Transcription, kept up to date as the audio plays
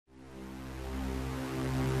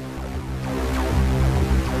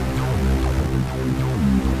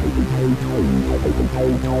This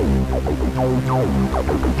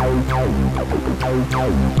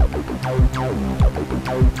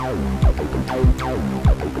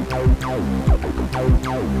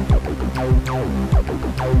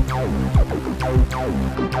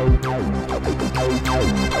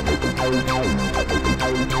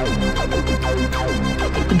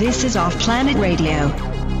is Off Planet Radio.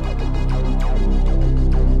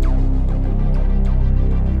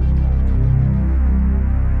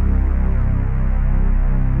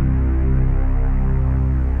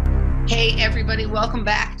 Hey everybody, welcome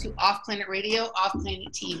back to Off Planet Radio, Off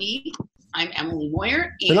Planet TV. I'm Emily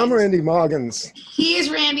Moyer. And I'm Randy Moggins. He is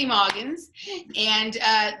Randy Moggins. And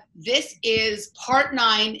this is part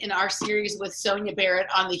 9 in our series with Sonia Barrett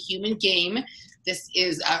on the human game. This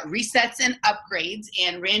is resets and upgrades.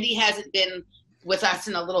 And Randy hasn't been with us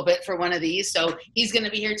in a little bit for one of these. So he's going to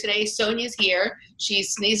be here today. Sonia's here.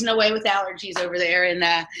 She's sneezing away with allergies over there in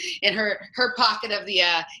her pocket of the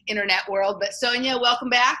internet world. But Sonia, welcome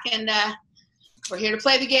back. And we're here to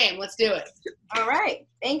play the game. Let's do it. All right.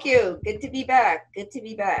 Thank you. Good to be back. Good to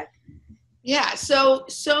be back. Yeah. So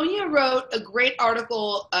Sonia wrote a great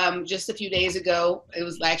article just a few days ago. It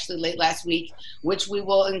was actually late last week, which we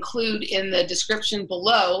will include in the description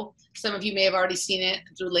below. Some of you may have already seen it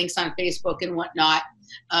through links on Facebook and whatnot.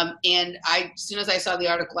 And as soon as I saw the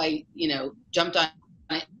article, I jumped on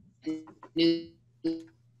it. Knew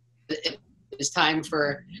it was time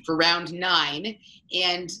for round 9.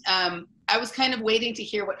 And I was kind of waiting to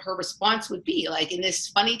hear what her response would be. Like, in this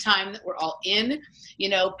funny time that we're all in,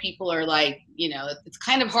 people are like, it's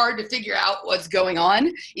kind of hard to figure out what's going on,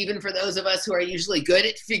 even for those of us who are usually good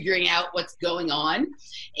at figuring out what's going on.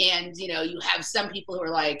 And, you have some people who are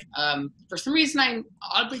like, for some reason, I'm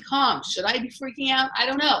oddly calm. Should I be freaking out? I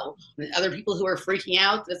don't know. And other people who are freaking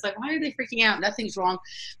out, it's like, why are they freaking out? Nothing's wrong.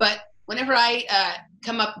 But whenever I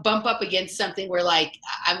bump up against something where, like,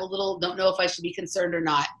 I'm a little, don't know if I should be concerned or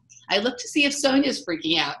not, I look to see if Sonia's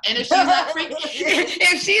freaking out. And if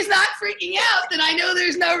she's not freaking out, then I know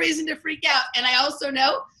there's no reason to freak out. And I also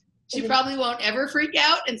know she probably won't ever freak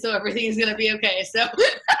out, and so everything is going to be okay. So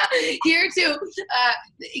here to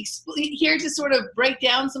sort of break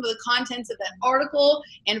down some of the contents of that article,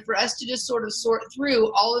 and for us to just sort of sort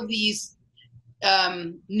through all of these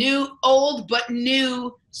old but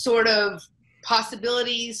new sort of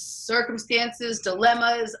possibilities, circumstances,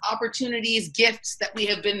 dilemmas, opportunities, gifts that we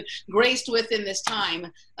have been graced with in this time.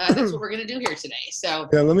 That's what we're going to do here today. So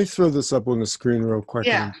yeah, let me throw this up on the screen real quick,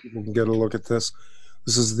 and people can get a look at this.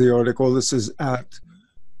 This is the article. This is at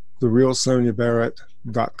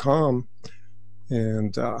therealsoniabarrett.com,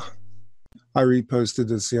 and I reposted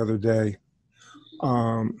this the other day.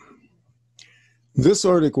 This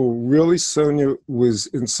article, really, Sonia was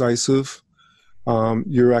incisive.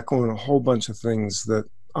 You're echoing a whole bunch of things that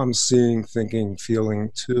I'm seeing, thinking, feeling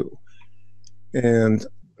too. And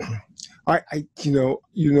I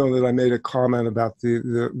that I made a comment about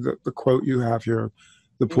the quote you have here,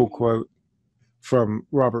 the pull quote from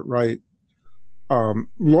Robert Wright,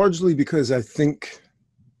 largely because I think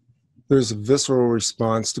there's a visceral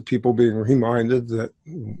response to people being reminded that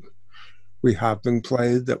we have been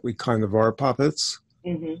played, that we kind of are puppets.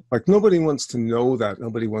 Mm-hmm. Like, nobody wants to know that.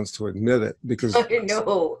 Nobody wants to admit it, because I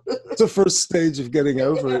know. It's the first stage of getting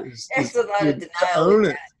over it. There's a lot of denial. Own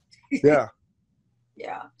it. Yeah.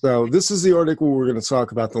 Yeah. So this is the article we're going to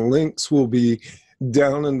talk about. The links will be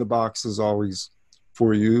down in the box as always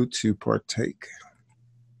for you to partake.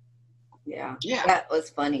 Yeah. That was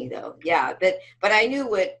funny though. Yeah. But I knew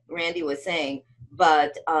what Randy was saying.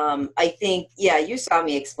 But I think, you saw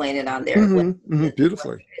me explain it on there.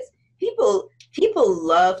 Beautifully. People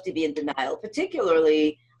love to be in denial,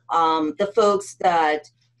 particularly the folks that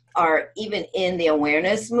are even in the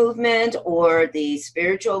awareness movement or the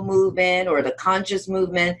spiritual movement or the conscious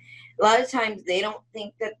movement. A lot of times they don't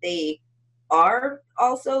think that they are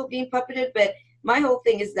also being puppeted. But my whole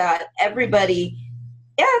thing is that everybody,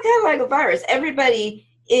 kind of like a virus, everybody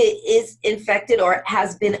is infected or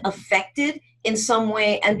has been affected in some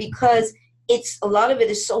way. And because a lot of it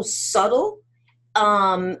is so subtle,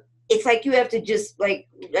 it's like you have to just, like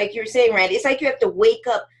you were saying, Randy, it's like you have to wake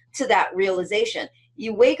up to that realization.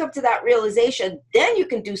 You wake up to that realization, then you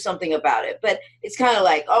can do something about it. But it's kind of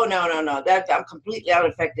like, oh, no, I'm completely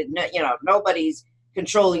unaffected. No, nobody's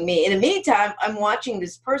controlling me. In the meantime, I'm watching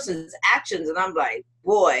this person's actions, and I'm like,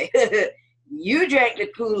 boy, you drank the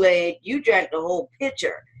Kool-Aid, you drank the whole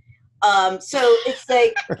pitcher. So it's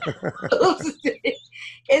like,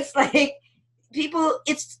 it's like people,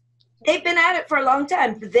 they've been at it for a long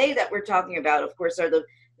time. The they that we're talking about, of course, are the,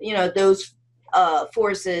 those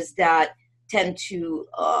forces that tend to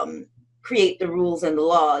create the rules and the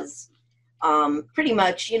laws pretty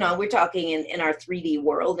much, you know, we're talking in our 3D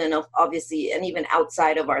world, and obviously, and even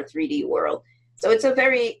outside of our 3D world. So it's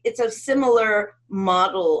a similar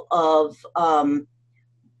model of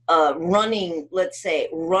running, let's say,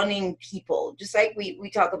 running people, just like we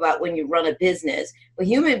talk about when you run a business. But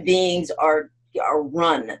human beings are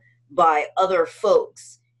run by other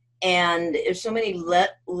folks, and there's so many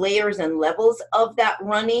layers and levels of that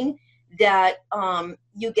running that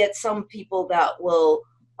you get some people that will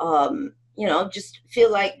you know, just feel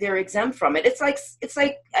like they're exempt from it. It's like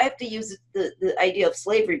I have to use the idea of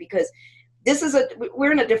slavery, because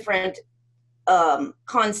we're in a different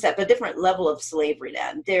concept, a different level of slavery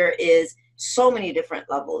then. There is so many different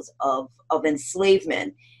levels of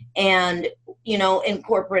enslavement. And, you know, in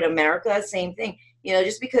corporate America, same thing. You know,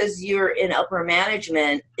 just because you're in upper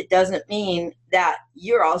management, it doesn't mean that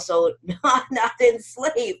you're also not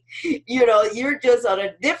enslaved. You know, you're just on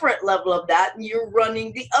a different level of that, and you're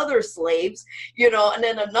running the other slaves, you know, and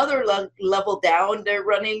then another level down, they're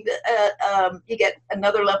running, you get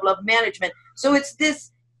another level of management. So it's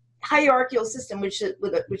this hierarchical system, which is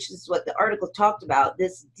what the article talked about,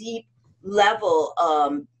 this deep level,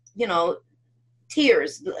 you know,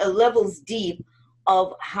 tiers, levels deep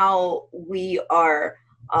of how we are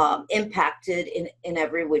impacted in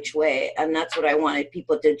every which way. And that's what I wanted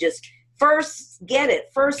people to just first get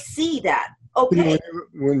it, first see that. Okay.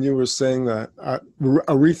 When you were saying that,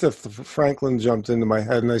 Aretha Franklin jumped into my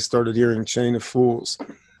head, and I started hearing Chain of Fools.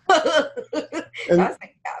 That's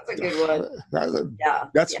a good one.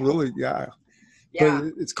 That's really. But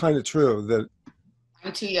it's kind of true that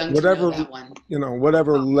I'm too young to know that one. You know,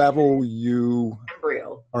 whatever level you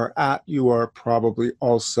are at, you are probably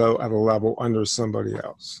also at a level under somebody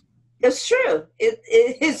else. It's true. It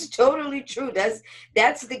is totally true.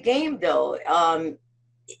 That's the game, though.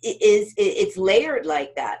 It's layered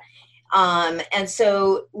like that, and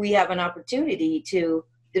so we have an opportunity to,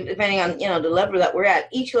 depending on, you know, the level that we're at,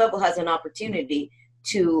 each level has an opportunity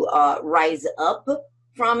to rise up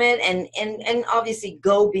from it, and obviously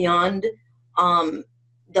go beyond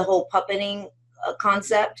the whole puppeting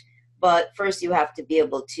concept. But first, you have to be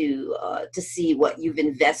able to see what you've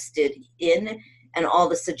invested in and all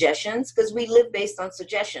the suggestions, because we live based on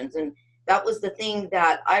suggestions. And that was the thing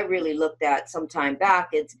that I really looked at some time back.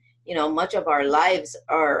 It's, you know, much of our lives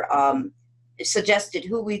are suggested.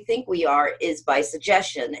 Who we think we are is by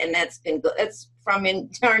suggestion, and that's from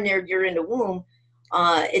you're in the womb.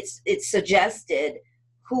 It's suggested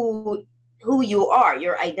who you are,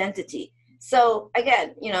 your identity. So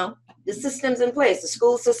again, you know, the systems in place, the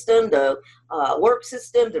school system, the work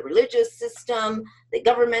system, the religious system, the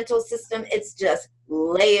governmental system, it's just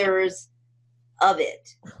layers of it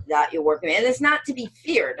that you're working with. And it's not to be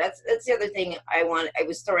feared. That's the other thing I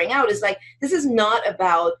was throwing out, is like, this is not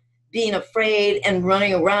about being afraid and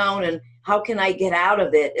running around and how can I get out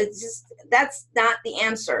of it. It's just, that's not the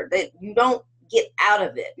answer. That you don't get out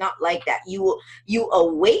of it, not like that. You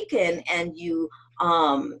awaken, and you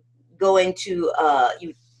go into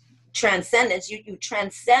you transcendence. You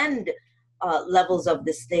transcend levels of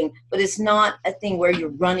this thing, but it's not a thing where you're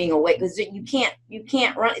running away, because you can't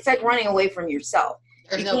run. It's like running away from yourself.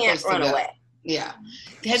 You can't run away. Yeah.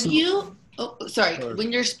 Have you? Oh, sorry.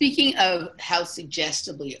 When you're speaking of how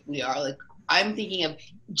suggestibly we are, like, I'm thinking of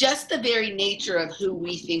just the very nature of who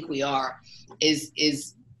we think we are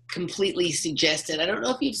is completely suggested. I don't know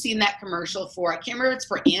if you've seen that commercial for, I can't remember if it's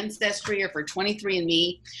for Ancestry or for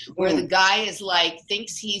 23andMe, where the guy is like,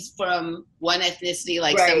 thinks he's from one ethnicity,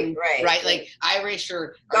 like like Irish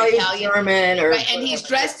or Italian, German, or and he's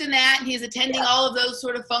dressed in that, and he's attending all of those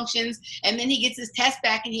sort of functions, and then he gets his test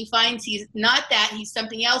back and he finds he's not that, he's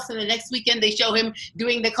something else, and the next weekend they show him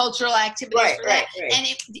doing the cultural activities for that. And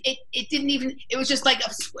it didn't even, it was just like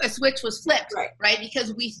a switch was flipped, right?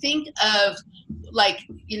 Because we think of, like,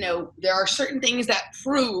 you know, there are certain things that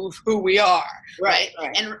prove who we are, right?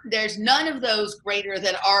 And there's none of those greater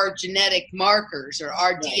than our genetic markers or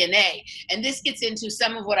our DNA. And this gets into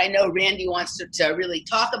some of what I know Randy wants to really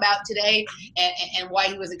talk about today, and why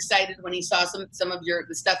he was excited when he saw some of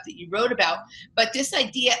the stuff that you wrote about. But this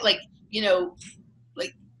idea, like, you know,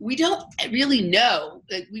 like, we don't really know.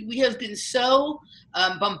 Like, we have been so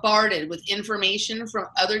bombarded with information from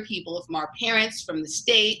other people, from our parents, from the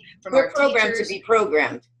state, from our teachers. We're programmed to be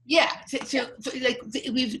programmed. Yeah, like,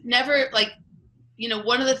 we've never, like, you know,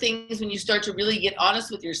 one of the things when you start to really get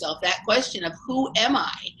honest with yourself, that question of who am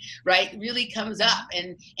I, right, really comes up.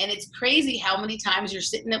 And it's crazy how many times you're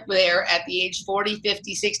sitting up there at the age 40,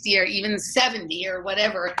 50, 60, or even 70 or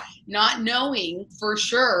whatever, not knowing for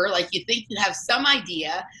sure, like you think you have some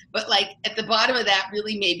idea, but like at the bottom of that,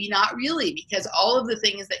 really, maybe not really, because all of the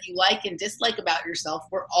things that you like and dislike about yourself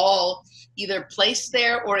were all either placed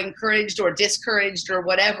there or encouraged or discouraged or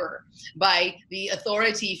whatever by the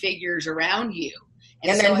authority figures around you.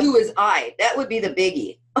 And then who is I? That would be the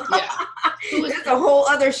biggie. Yeah. That's a whole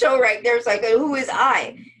other show right there. It's like, who is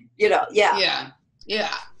I? You know, yeah. Yeah.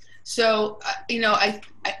 Yeah. So, you know, I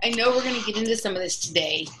know we're going to get into some of this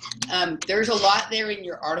today. There's a lot there in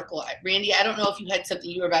your article. Randy, I don't know if you had something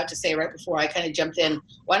you were about to say right before I kind of jumped in.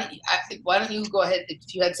 Why don't you go ahead?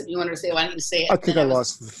 If you had something you wanted to say, why don't you say it? I think I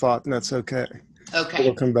lost the thought, and that's okay. Okay.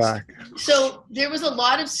 We'll come back. So there was a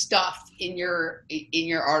lot of stuff in your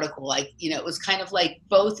article, like, you know, it was kind of like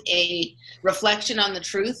both a reflection on the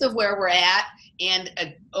truth of where we're at and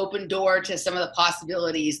an open door to some of the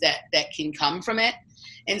possibilities that can come from it.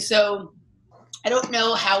 And so I don't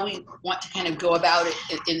know how we want to kind of go about it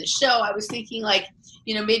in the show. I was thinking, like,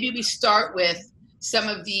 you know, maybe we start with some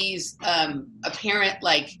of these apparent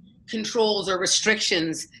like controls or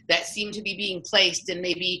restrictions that seem to be being placed, and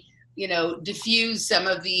maybe, you know, diffuse some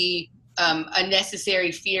of the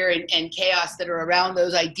unnecessary fear and chaos that are around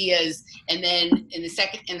those ideas. And then in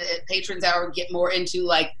the patrons hour, get more into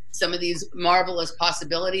like some of these marvelous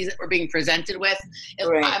possibilities that we're being presented with.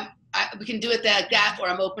 Right. We can do it like that, or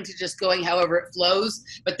I'm open to just going however it flows.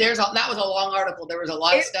 But that was a long article. There was a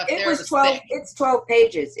lot of stuff there. It was 12. It's 12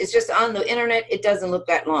 pages. It's just on the internet. It doesn't look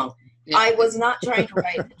that long. Yeah. I was not trying to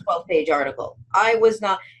write a 12-page article. I was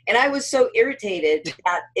not, and I was so irritated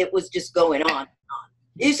that it was just going on.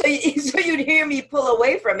 So you'd hear me pull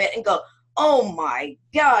away from it and go, "Oh my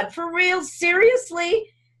God, for real? Seriously?"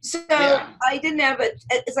 So yeah.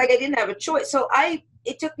 It's like I didn't have a choice. So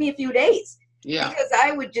it took me a few days. Yeah. Because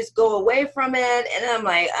I would just go away from it, and I'm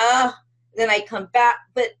like, then I come back.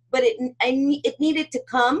 But it needed to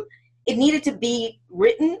come. It needed to be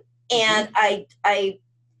written, and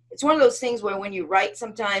it's one of those things where when you write,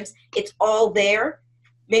 sometimes it's all there,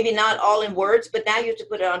 maybe not all in words, but now you have to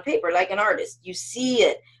put it on paper like an artist. You see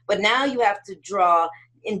it, but now you have to draw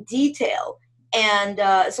in detail. And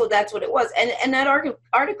so that's what it was. And that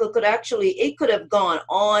article could have gone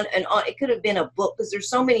on and on. It could have been a book, because there's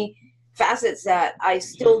so many facets that I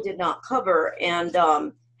still did not cover, and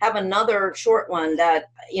have another short one that,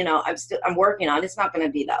 you know, I'm working on. It's not going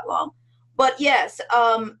to be that long. But yes,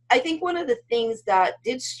 I think one of the things that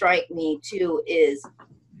did strike me too is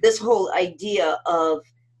this whole idea of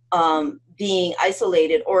being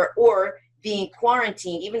isolated or being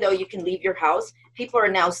quarantined. Even though you can leave your house, people are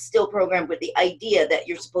now still programmed with the idea that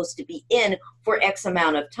you're supposed to be in for X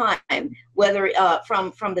amount of time, whether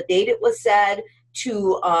from the date it was said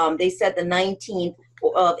to, they said the 19th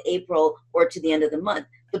of April or to the end of the month.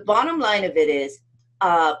 The bottom line of it is,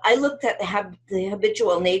 I looked at the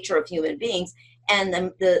habitual nature of human beings, and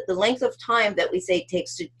the length of time that we say it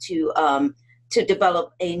takes to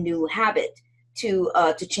develop a new habit, to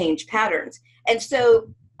change patterns. And so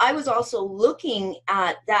I was also looking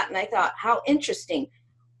at that, and I thought, how interesting.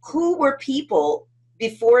 Who were people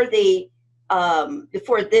before this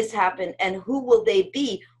happened, and who will they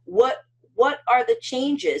be? What are the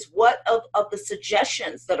changes? What of the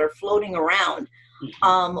suggestions that are floating around?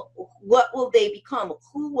 What will they become?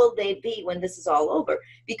 Who will they be when this is all over?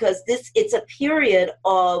 Because it's a period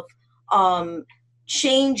of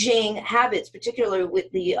changing habits, particularly with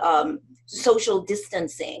the social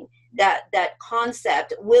distancing. That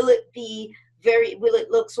concept, will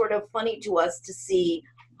it look sort of funny to us to see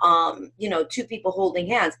two people holding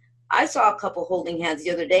hands? I saw a couple holding hands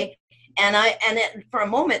the other day, and for a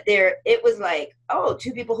moment there, it was like, oh,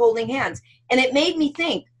 two people holding hands, and it made me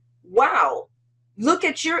think, wow. Look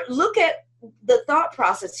at the thought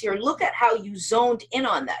process here. Look at how you zoned in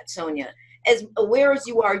on that, Sonia. As aware as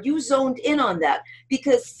you are, you zoned in on that,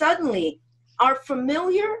 because suddenly our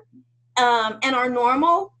familiar and our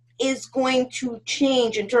normal is going to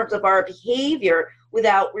change in terms of our behavior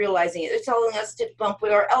without realizing it. They're telling us to bump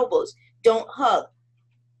with our elbows, don't hug.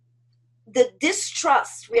 The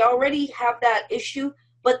distrust, we already have that issue,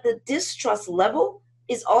 but the distrust level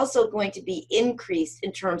is also going to be increased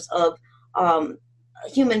in terms of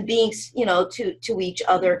human beings, to each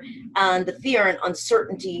other, and the fear and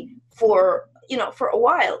uncertainty for a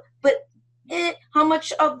while. But how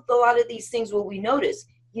much of a lot of these things will we notice?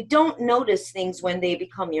 You don't notice things when they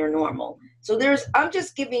become your normal. So I'm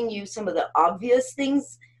just giving you some of the obvious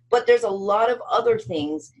things, but there's a lot of other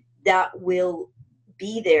things that will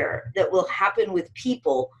be there, that will happen with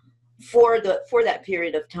people for that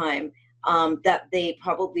period of time, that they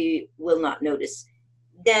probably will not notice.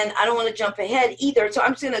 Then I don't want to jump ahead either, so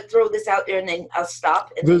I'm just going to throw this out there and then I'll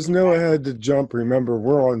stop. There's no ahead to jump. Remember,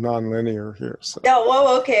 we're all nonlinear here. So. Oh,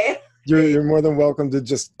 well, okay. You're more than welcome to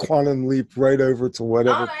just quantum leap right over to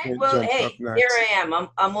whatever All right. point Well, jumps hey, up next. here I am.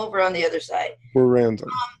 I'm over on the other side. We're random.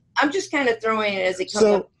 I'm just kind of throwing it as it comes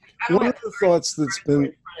So up. I don't one have of the thoughts that's been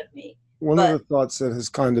in front of me. one of the thoughts that has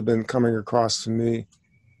kind of been coming across to me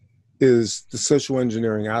is the social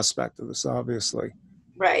engineering aspect of this, obviously.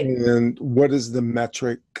 Right. And what is the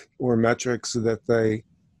metric or metrics that they,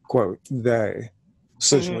 quote,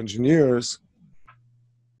 social engineers,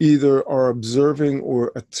 either are observing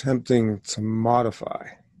or attempting to modify?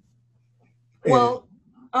 Well,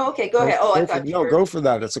 okay, go ahead. Oh, I thought you were... go for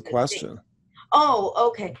that. It's a question. Oh,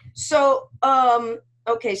 okay. So,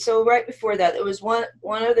 so right before that, there was one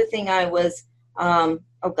other thing I was, oh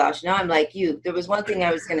gosh, now I'm like you. There was one thing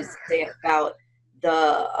I was going to say about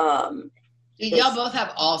y'all both have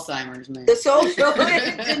Alzheimer's, man. The social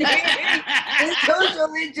engineering. The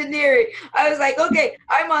social engineering. I was like, okay,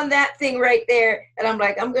 I'm on that thing right there. And I'm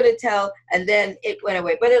like, I'm going to tell. And then it went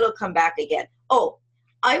away, but it'll come back again. Oh,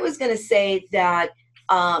 I was going to say that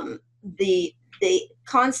the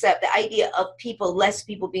concept, the idea of less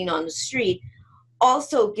people being on the street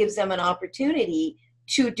also gives them an opportunity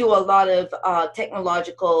to do a lot of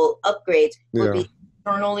technological upgrades. Would be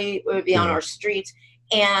internally, would be on our streets.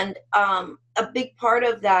 And a big part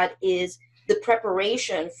of that is the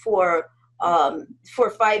preparation for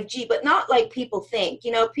 5G, but not like people think.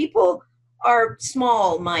 You know, people are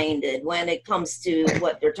small-minded when it comes to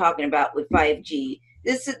what they're talking about with 5G.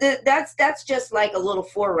 That's just like a little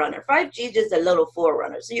forerunner. 5G is just a little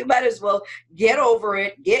forerunner. So you might as well get over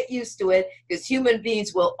it, get used to it, because human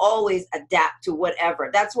beings will always adapt to whatever.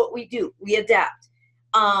 That's what we do. We adapt.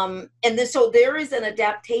 So there is an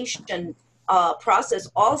adaptation process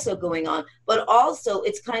also going on, but also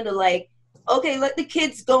it's kind of like, okay, let the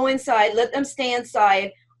kids go inside, let them stay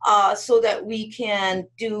inside, so that we can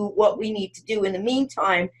do what we need to do. In the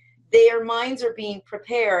meantime, their minds are being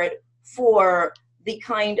prepared for the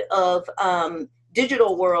kind of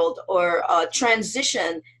digital world or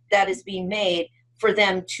transition that is being made for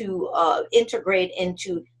them to integrate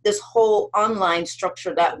into this whole online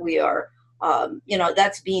structure that we are,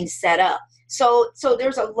 that's being set up. So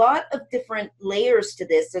there's a lot of different layers to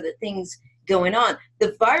this, so the things going on.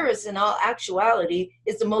 The virus, in all actuality,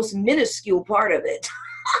 is the most minuscule part of it.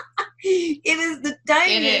 It is the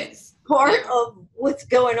tiniest part of what's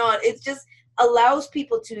going on. It just allows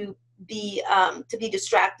people to be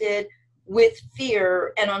distracted with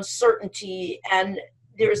fear and uncertainty, and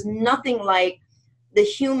there's nothing like the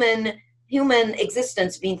human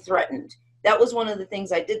existence being threatened. That was one of the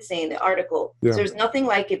things I did say in the article. Yeah. So there's nothing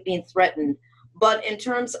like it being threatened. But in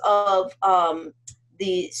terms of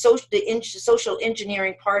the social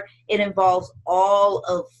engineering part, it involves all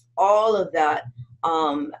of that.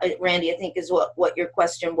 Randy, I think is what your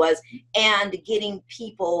question was, and getting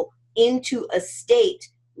people into a state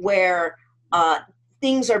where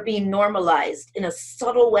things are being normalized in a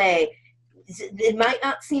subtle way. It might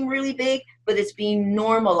not seem really big, but it's being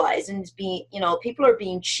normalized, and it's being, people are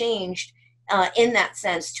being changed in that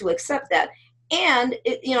sense to accept that. And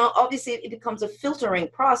obviously it becomes a filtering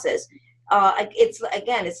process. It's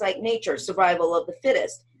like nature, survival of the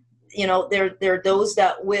fittest. There are those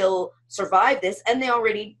that will survive this, and they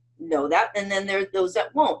already know that, and then there are those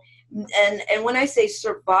that won't. And when I say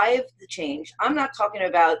survive the change, I'm not talking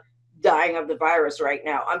about dying of the virus right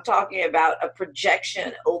now. I'm talking about a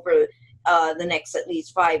projection over the next at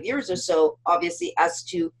least 5 years or so, obviously, as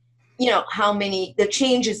to how many the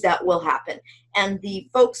changes that will happen, and the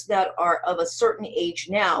folks that are of a certain age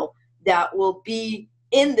now that will be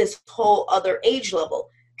in this whole other age level,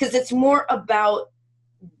 because it's more about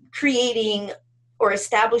creating or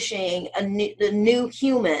establishing the new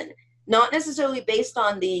human, not necessarily based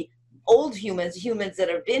on the old humans that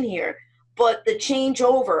have been here, but the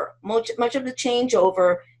changeover, much of the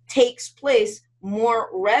changeover takes place more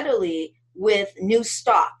readily with new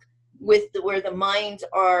stock, where the minds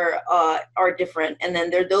are different. And then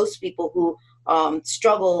there are those people who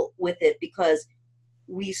struggle with it, because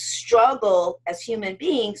we struggle as human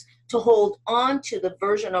beings to hold on to the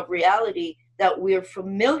version of reality that we're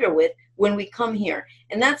familiar with when we come here.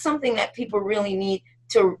 And that's something that people really need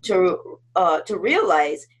to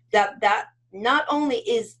realize, that not only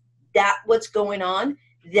is that what's going on,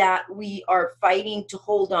 that we are fighting to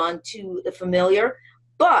hold on to the familiar,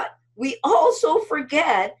 but we also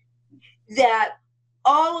forget that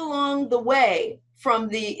all along the way, from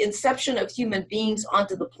the inception of human beings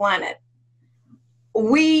onto the planet,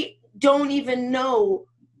 we don't even know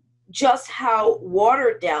just how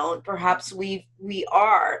watered down perhaps we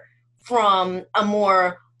are from a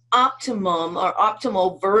more optimum or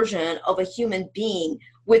optimal version of a human being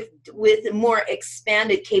with more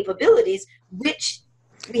expanded capabilities, which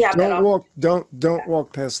we have. Don't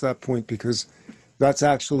walk past that point, because that's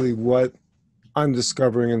actually what I'm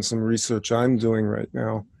discovering in some research I'm doing right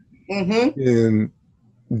now in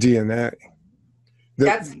DNA.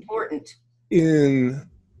 That's important. In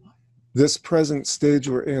this present stage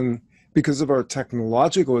we're in, because of our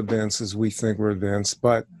technological advances, we think we're advanced,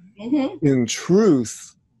 but in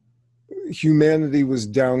truth, humanity was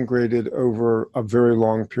downgraded over a very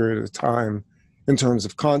long period of time in terms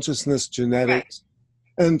of consciousness, genetics,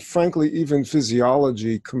 and frankly, even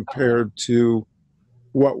physiology compared to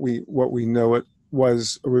what we know it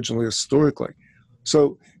was originally historically.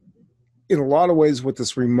 So in a lot of ways, what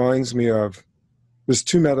this reminds me of, there's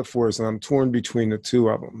two metaphors, and I'm torn between the two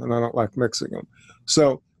of them, and I don't like mixing them.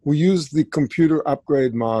 So we use the computer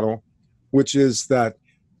upgrade model, which is that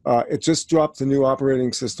it just dropped a new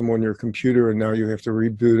operating system on your computer, and now you have to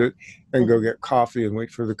reboot it and go get coffee and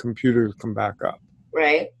wait for the computer to come back up.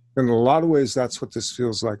 Right. In a lot of ways, that's what this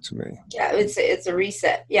feels like to me. Yeah, it's a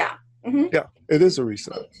reset. Yeah. Yeah, it is a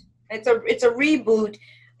reset. It's a reboot.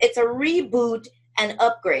 It's a reboot and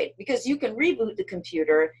upgrade, because you can reboot the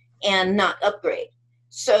computer and not upgrade.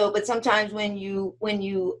 So, but sometimes when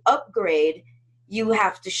you upgrade, you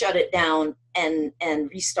have to shut it down and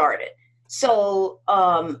restart it. So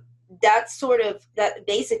that's sort of that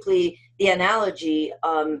basically the analogy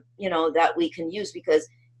that we can use, because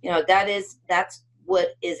that's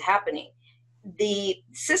what is happening. The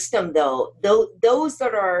system, though, those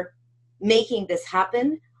that are making this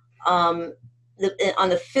happen on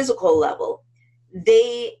the physical level,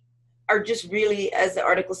 they are just really, as the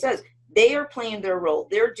article says, they are playing their role.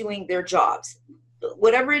 They're doing their jobs.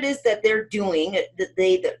 Whatever it is that they're doing,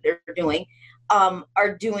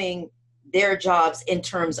 are doing their jobs in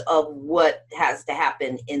terms of what has to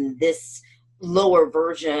happen in this lower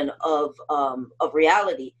version of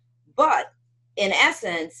reality. But in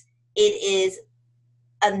essence, it is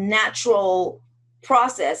a natural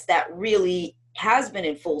process that really has been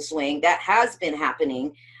in full swing, that has been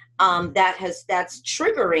happening, that's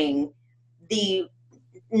triggering the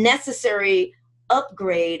necessary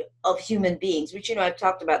upgrade of human beings, which, I've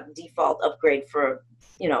talked about the default upgrade for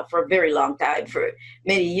a very long time, for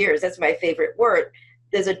many years. That's my favorite word.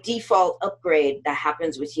 There's a default upgrade that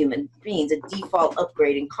happens with human beings, a default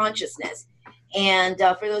upgrade in consciousness. And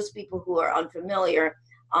for those people who are unfamiliar,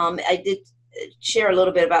 I did share a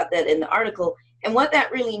little bit about that in the article. And what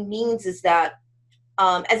that really means is that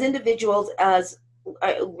as individuals, as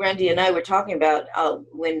Randy and I were talking about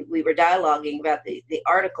when we were dialoguing about the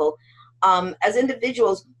article, as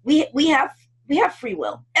individuals, we have free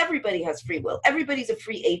will. Everybody has free will. Everybody's a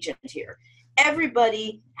free agent here.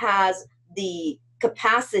 Everybody has the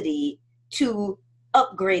capacity to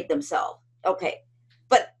upgrade themselves. Okay.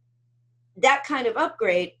 But that kind of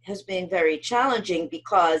upgrade has been very challenging,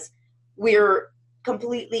 because we're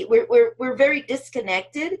very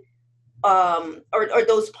disconnected, or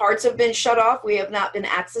those parts have been shut off. We have not been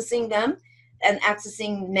accessing them and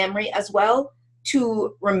accessing memory as well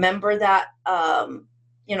to remember that,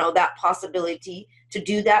 that possibility to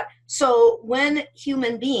do that. So when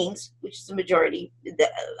human beings, which is the majority,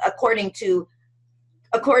 according to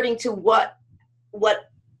what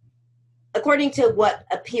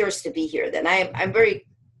appears to be here, then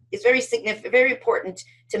it's very significant, very important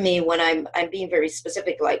to me when I'm being very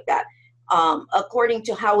specific like that. According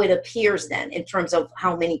to how it appears then, in terms of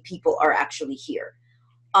how many people are actually here.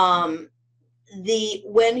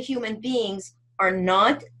 When human beings are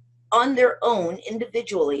not on their own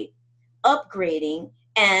individually upgrading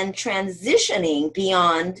and transitioning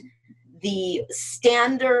beyond the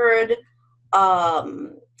standard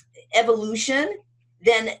evolution,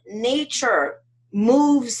 then nature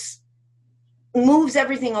moves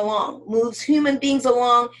everything along, moves human beings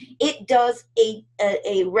along. It does a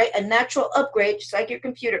natural upgrade, just like your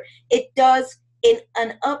computer. It does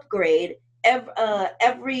an upgrade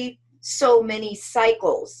every so many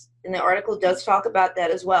cycles. And the article does talk about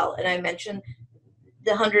that as well. And I mentioned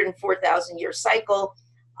the 104,000 year cycle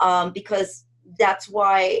because that's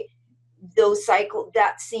why those cycles,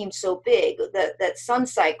 that seemed so big, that sun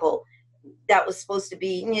cycle that was supposed to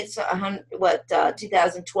be, it's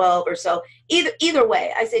 2012 or so. Either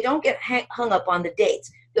way, I say don't get hung up on the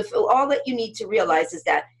dates. All that you need to realize is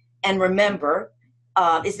that, and remember,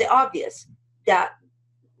 is the obvious, that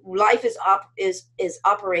life is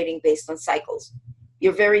operating based on cycles.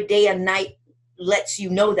 Your very day and night lets you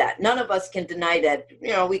know that. None of us can deny that.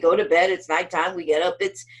 We go to bed, it's nighttime, we get up,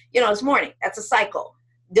 it's morning. That's a cycle.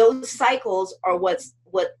 Those cycles are what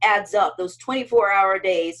adds up, those 24-hour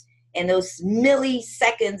days and those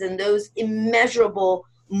milliseconds and those immeasurable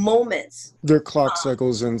moments. They're clock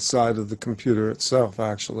cycles inside of the computer itself,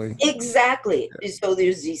 actually. Exactly. Yeah. So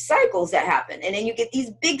there's these cycles that happen. And then you get these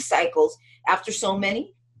big cycles after so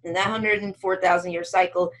many. And that 104,000 year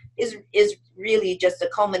cycle is really just a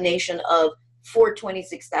culmination of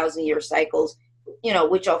 426,000 year cycles,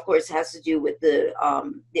 which of course has to do with the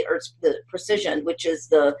Earth's the precession, which is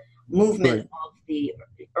the movement of the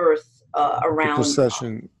Earth around. The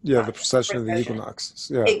precession, the precession of the equinoxes.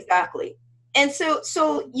 Yeah, exactly. And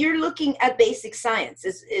so you're looking at basic science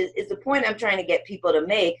is the point I'm trying to get people to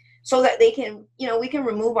make, so that they can, we can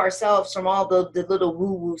remove ourselves from all the little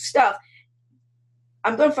woo-woo stuff.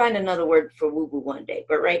 I'm going to find another word for woo-woo one day,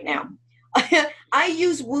 but right now, I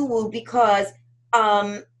use woo-woo because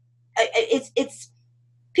it's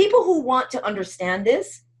people who want to understand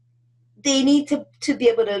this. They need to be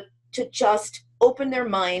able to just open their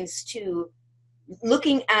minds to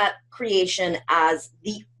looking at creation as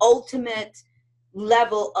the ultimate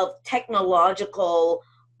level of technological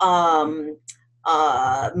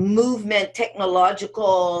movement,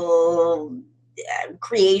 technological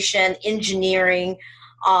creation, engineering,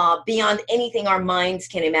 beyond anything our minds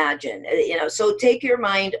can imagine. So take your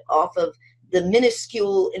mind off of the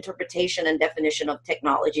minuscule interpretation and definition of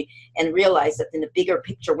technology and realize that in the bigger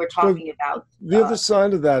picture we're talking about. The other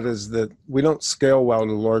side of that is that we don't scale well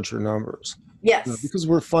to larger numbers. Yes. Because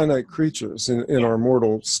we're finite creatures in our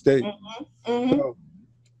mortal state. Mm-hmm. Mm-hmm. So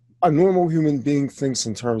a normal human being thinks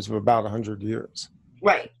in terms of about 100 years.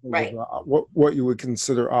 Right. What you would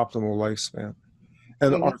consider optimal lifespan.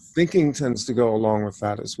 And our thinking tends to go along with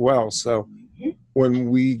that as well. So when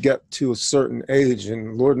we get to a certain age,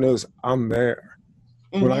 and Lord knows I'm there,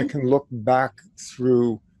 when I can look back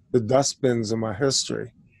through the dustbins of my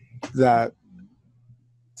history, that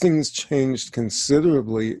things changed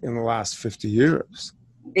considerably in the last 50 years.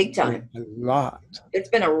 Big time. A lot. It's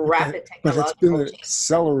been a rapid technological change. But it's been change.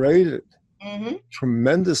 Accelerated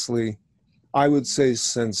tremendously, I would say,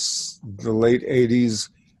 since the late 80s,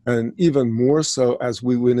 and even more so as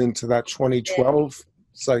we went into that 2012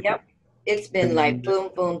 cycle. Yep. It's been like boom,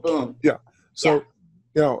 boom, boom. Yeah. So,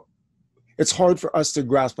 it's hard for us to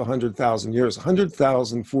grasp 100,000 years.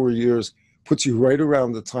 100,004 years puts you right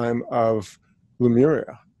around the time of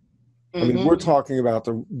Lemuria. I mean, we're talking about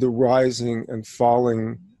the rising and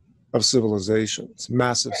falling of civilizations,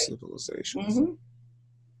 massive civilizations.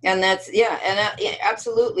 And that's,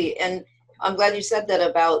 absolutely. And I'm glad you said that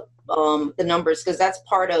about the numbers, because that's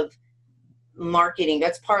part of marketing.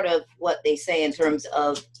 That's part of what they say in terms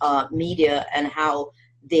of media and how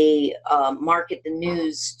they market the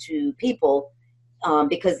news to people,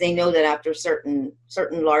 because they know that after certain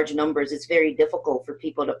large numbers, it's very difficult for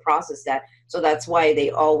people to process that. So that's why they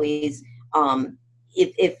always,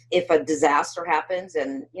 if a disaster happens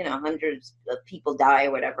and hundreds of people die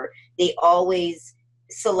or whatever, they always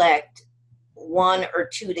select one or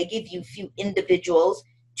two. They give you a few individuals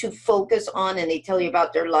to focus on, and they tell you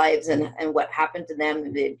about their lives and what happened to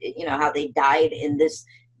them, how they died in this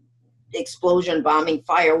explosion, bombing,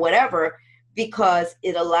 fire, whatever, because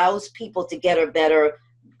it allows people to get a better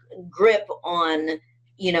grip on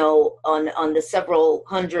the several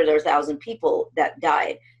hundred or thousand people that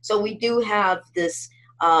died. So we do have this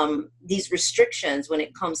these restrictions when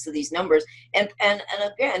it comes to these numbers, and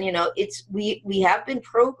again, it's we have been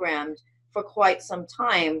programmed for quite some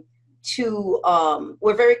time to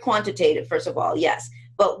we're very quantitative, first of all, yes,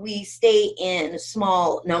 but we stay in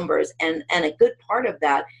small numbers, and a good part of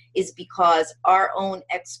that is because our own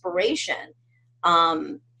expiration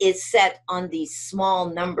is set on these small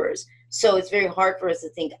numbers. So it's very hard for us to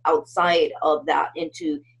think outside of that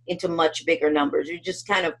into much bigger numbers. You're just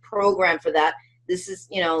kind of programmed for that. This is,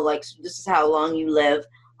 this is how long you live.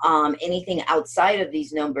 Anything outside of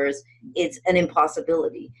these numbers, it's an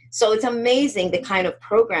impossibility. So it's amazing the kind of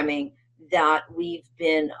programming that we've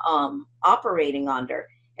been operating under.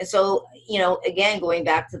 And so, again, going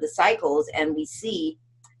back to the cycles, and we see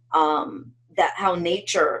that how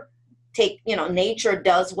nature nature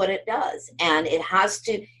does what it does, and it has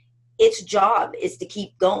to, its job is to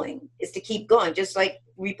keep going, just like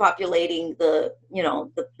repopulating the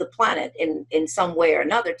planet in some way or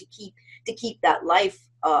another to keep that life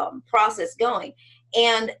process going.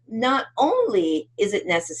 And not only is it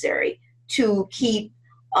necessary to keep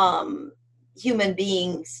human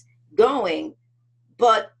beings going,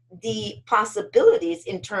 but the possibilities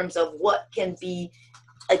in terms of what can be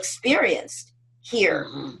experienced here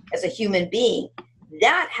as a human being,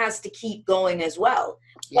 that has to keep going as well.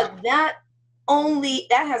 Yeah. But that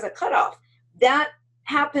has a cutoff. That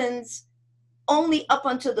happens only up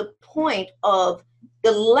until the point of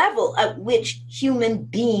the level at which human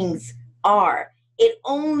beings are. It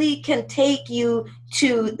only can take you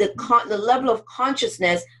to the level of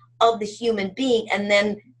consciousness of the human being, and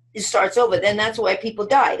then it starts over. Then that's why people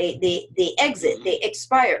die. They exit, they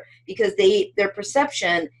expire, because their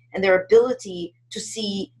perception and their ability to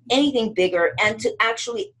see anything bigger and to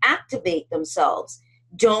actually activate themselves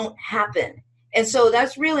don't happen. And so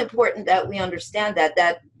that's really important that we understand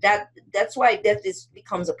that's why death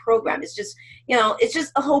becomes a program. It's just, it's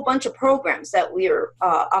just a whole bunch of programs that we are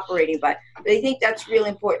operating by. But I think that's really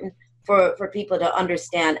important for people to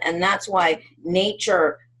understand. And that's why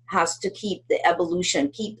nature has to keep the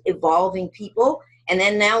evolution, keep evolving people. And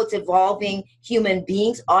then now it's evolving human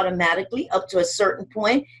beings automatically up to a certain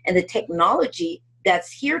point. And the technology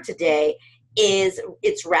that's here today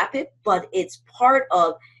it's rapid, but it's part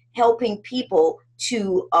of helping people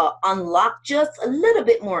to unlock just a little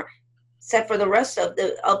bit more, except for the rest of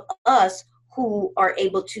us who are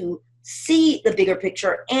able to see the bigger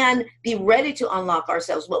picture and be ready to unlock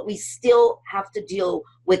ourselves. But we still have to deal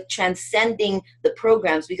with transcending the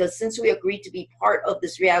programs, because since we agreed to be part of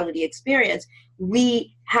this reality experience,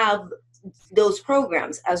 we have those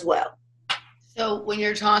programs as well. So when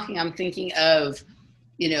you're talking, I'm thinking of,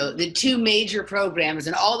 the two major programs,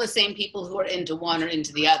 and all the same people who are into one or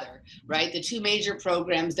into the other, right? The two major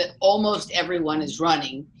programs that almost everyone is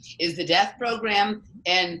running is the death program,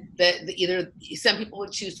 and either some people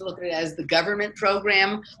would choose to look at it as the government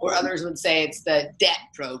program, or others would say it's the debt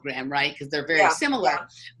program, right? Because they're very similar. Yeah.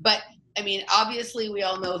 But I mean, obviously, we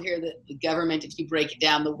all know here that the government, if you break it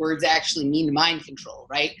down, the words actually mean mind control,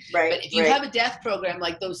 right? Right. But if you have a death program,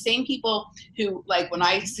 like those same people who, like when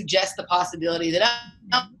I suggest the possibility that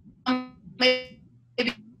maybe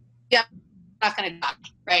I'm not going to die,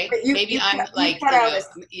 right? Maybe I'm like,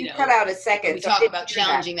 you cut out a second. We talk about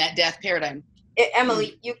challenging that death paradigm.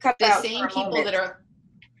 Emily, you cut out the same people that are.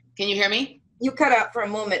 Can you hear me? You cut out for a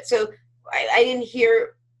moment, so I didn't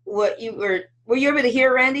hear what you were. Were you able to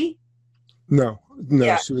hear, Randy? No,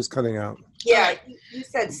 yeah. She was cutting out. Yeah, you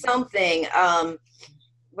said something,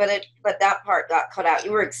 but that part got cut out.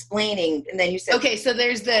 You were explaining, and then you said. Okay, so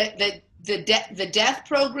there's the death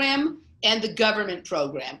program and the government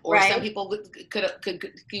program, or some people could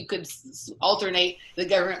alternate the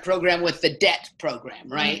government program with the debt program,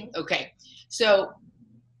 right? Mm-hmm. Okay, so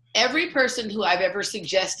every person who I've ever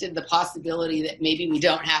suggested the possibility that maybe we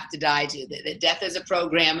don't have to die to, that death is a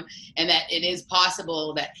program, and that it is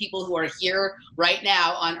possible that people who are here right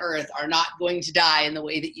now on Earth are not going to die in the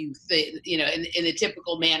way that you think, in the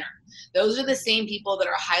typical manner. Those are the same people that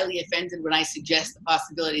are highly offended when I suggest the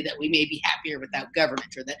possibility that we may be happier without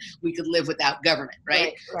government, or that we could live without government,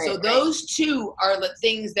 right? So those two are the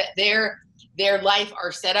things that their life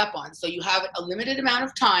are set up on. So you have a limited amount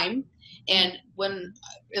of time. And when,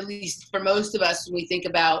 at least for most of us, when we think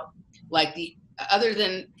about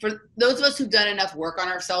for those of us who've done enough work on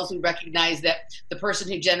ourselves, we recognize that the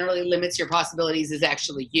person who generally limits your possibilities is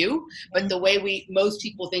actually you. But the way most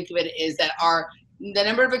people think of it is that the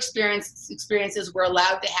number of experiences we're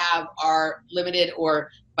allowed to have are limited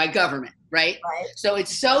or by government, right? So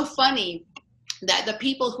it's so funny that the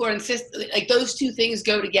people who are like those two things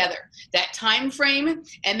go together, that time frame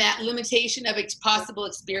and that limitation of possible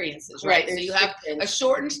experiences, right? So you have a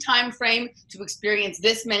shortened time frame to experience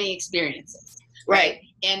this many experiences, right?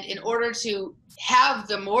 And in order to have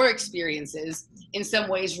the more experiences, in some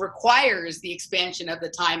ways requires the expansion of the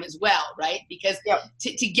time as well, right? Because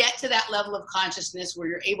to get to that level of consciousness where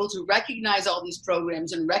you're able to recognize all these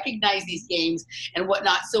programs and recognize these games and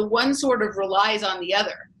whatnot, so one sort of relies on the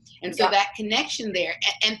other. And so that connection there,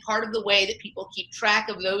 and part of the way that people keep track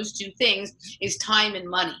of those two things is time and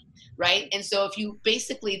money, right? And so if you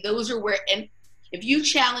basically, those are where, and if you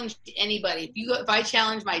challenge anybody, if I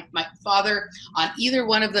challenge my father on either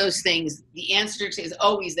one of those things, the answer is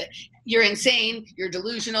always that you're insane, you're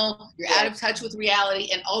delusional, you're out of touch with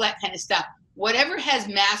reality, and all that kind of stuff. Whatever has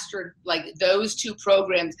mastered like those two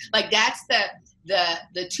programs, like that's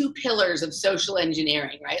the two pillars of social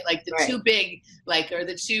engineering, right? Like the two big, or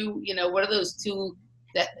the two, what are those two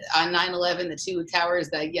that on 9/11, the two towers,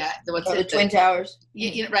 the Twin Towers.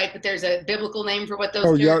 Right, but there's a biblical name for what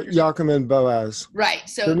those Joachim and Boaz. Right.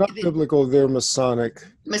 So they're not biblical, they're Masonic.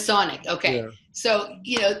 Masonic, okay. Yeah. So,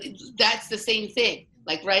 that's the same thing.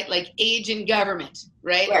 Like age and government,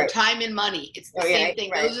 right? Or time and money. It's the same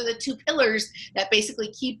thing. Those are the two pillars that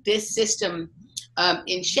basically keep this system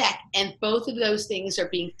in check. And both of those things are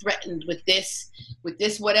being threatened with this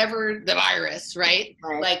whatever the virus, right?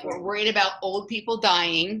 Like we're worried about old people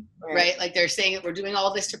dying, right? Like they're saying that we're doing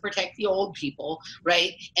all this to protect the old people,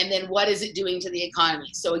 right? And then what is it doing to the economy?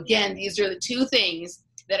 So again, these are the two things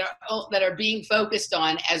that are being focused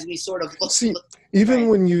on as we sort of look. See, even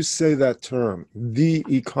when you say that term, the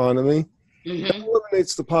economy, it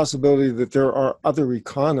eliminates the possibility that there are other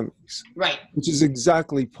economies, right? Which is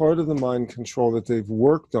exactly part of the mind control that they've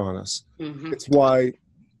worked on us. It's why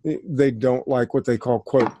they don't like what they call,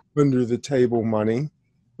 quote, under the table money,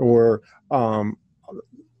 or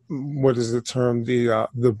what is the term? The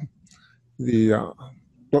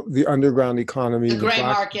underground economy, the gray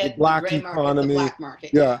market, the black gray economy, market, the black market.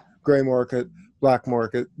 Yeah, gray market, black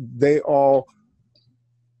market. They all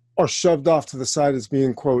are shoved off to the side as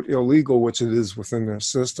being, quote, illegal, which it is within their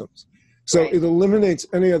systems. So it eliminates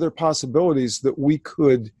any other possibilities that we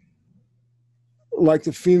could, like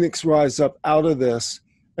the phoenix, rise up out of this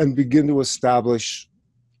and begin to establish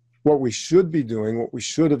what we should be doing, what we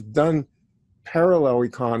should have done, parallel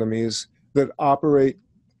economies that operate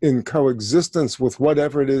in coexistence with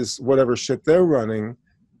whatever it is, whatever shit they're running,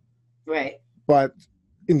 but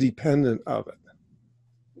independent of it.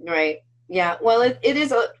 Yeah, well, it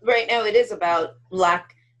is right now. It is about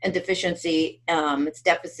lack and deficiency. It's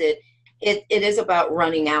deficit. It is about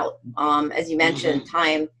running out, as you mentioned,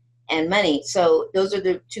 time and money. So those are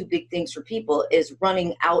the two big things for people: is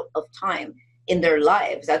running out of time in their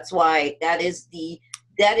lives. That's why that is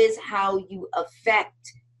how you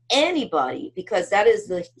affect anybody, because that is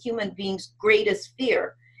the human being's greatest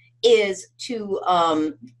fear, is to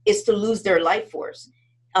lose their life force,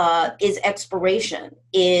 is expiration,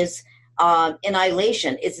 is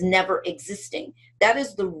annihilation, is never existing. That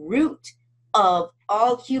is the root of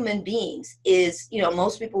all human beings. Is,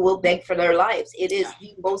 most people will beg for their lives. It is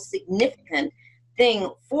the most significant thing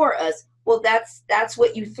for us. Well, that's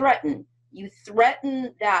what you threaten. You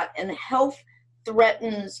threaten that, and health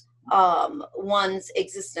threatens one's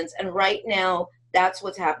existence. And right now, that's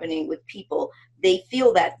what's happening with people. They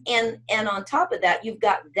feel that, and on top of that, you've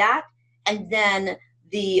got that, and then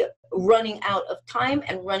the running out of time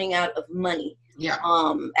and running out of money.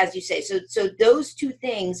 As you say. So those two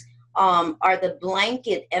things are the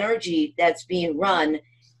blanket energy that's being run,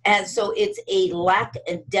 and so it's a lack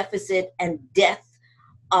and deficit and death.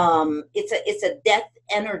 It's a death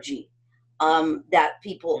energy that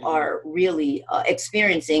people are really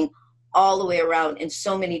experiencing all the way around in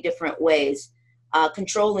so many different ways,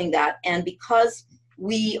 controlling that. And because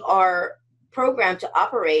we are programmed to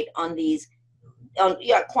operate on these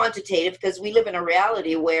quantitative, because we live in a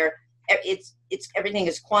reality where it's everything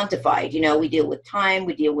is quantified. We deal with time,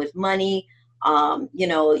 we deal with money,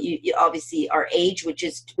 you obviously our age, which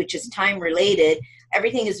is time related.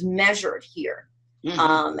 Everything is measured here.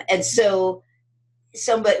 And so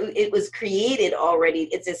it was created already.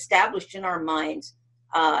 It's established in our minds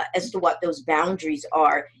as to what those boundaries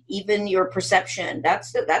are. Even your perception, that's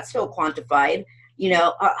still quantified.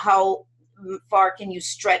 How far can you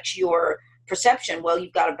stretch your perception? Well,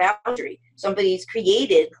 you've got a boundary. Somebody's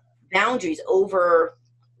created boundaries over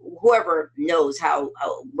whoever knows how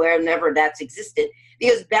wherever that's existed,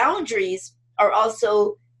 because boundaries are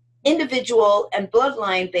also individual and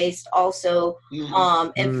bloodline based also,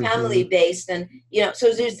 and family based, and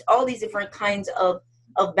so there's all these different kinds of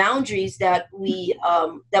boundaries that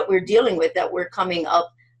we're dealing with, that we're coming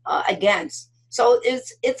up against. So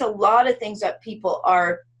it's a lot of things that people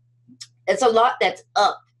are, it's a lot that's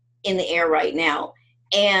up in the air right now.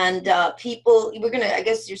 And people, I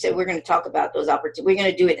guess you said we're going to talk about those opportunities. We're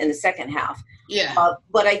going to do it in the second half.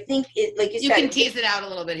 But I think, like you said, you can tease it out a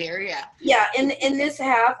little bit here. In this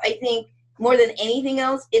half, I think more than anything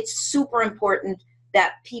else, it's super important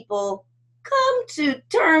that people come to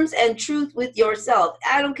terms and truth with yourself.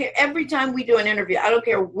 I don't care. Every time we do an interview, I don't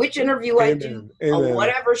care which interview I do on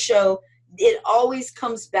whatever show, it always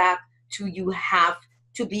comes back to you have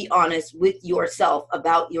to be honest with yourself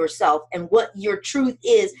about yourself and what your truth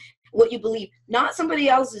is, what you believe, not somebody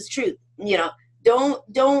else's truth.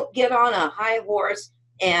 Don't get on a high horse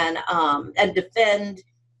and defend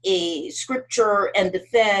a scripture and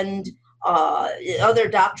defend other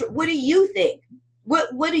doctrine. What do you think?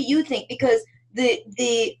 What do you think? Because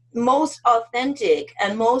the most authentic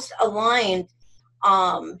and most aligned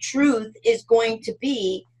truth is going to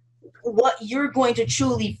be what you're going to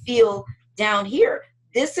truly feel down here.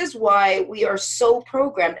 This is why we are so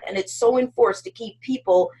programmed, and it's so enforced to keep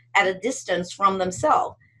people at a distance from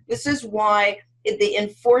themselves. This is why the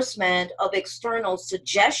enforcement of external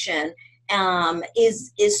suggestion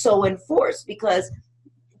is so enforced, because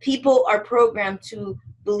people are programmed to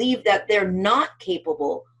believe that they're not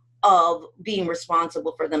capable of being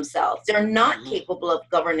responsible for themselves. They're not capable of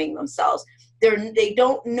governing themselves. They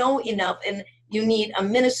don't know enough, and you need a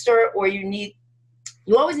minister, or you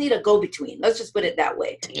always need a go-between. Let's just put it that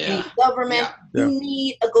way. Yeah. You need government. Yeah. You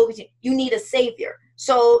need a go-between. You need a savior.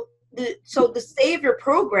 So the savior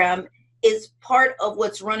program is part of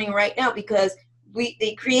what's running right now, because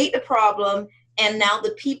they create the problem, and now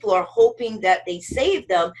the people are hoping that they save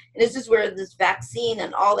them. And this is where this vaccine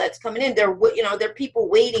and all that's coming in. There are people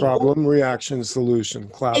waiting. Problem, reaction,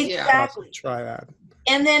 solution. Exactly. Triad.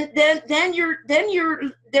 And then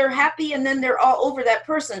they're happy, and then they're all over that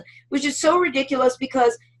person, which is so ridiculous,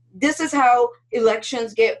 because this is how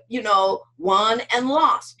elections get, won and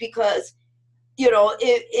lost. Because,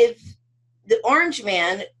 if the orange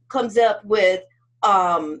man comes up with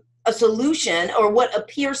a solution, or what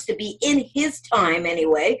appears to be in his time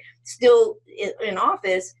anyway, still in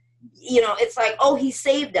office, it's like, oh, he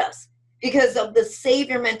saved us, because of the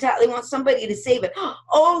savior mentality. They want somebody to save it.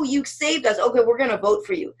 Oh, you saved us. Okay, we're going to vote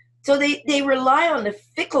for you. So they rely on the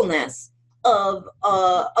fickleness of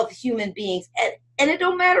human beings, and it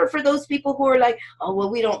don't matter for those people who are like, oh,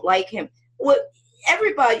 well, we don't like him. Well,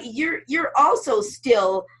 everybody, you're also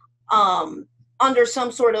still under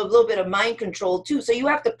some sort of little bit of mind control too. So you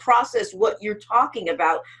have to process what you're talking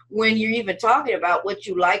about when you're even talking about what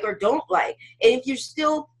you like or don't like. And if you're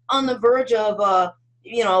still on the verge of a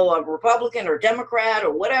Republican or Democrat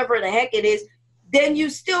or whatever the heck it is, then you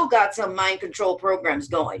still got some mind control programs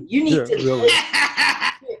going. You need to really.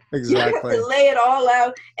 You have to lay it all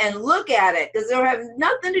out and look at it, because they'll have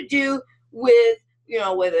nothing to do with,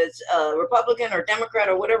 whether it's Republican or Democrat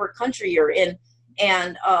or whatever country you're in,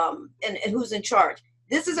 and who's in charge.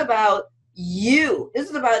 This is about you. This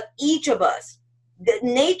is about each of us.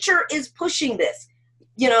 Nature is pushing this.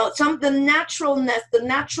 The naturalness, the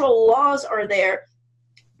natural laws are there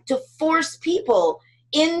to force people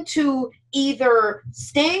into either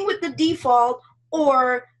staying with the default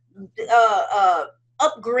or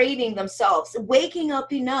upgrading themselves, waking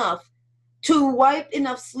up enough to wipe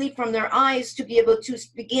enough sleep from their eyes to be able to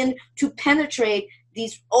begin to penetrate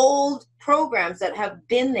these old programs that have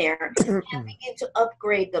been there and begin to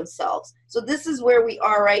upgrade themselves. So this is where we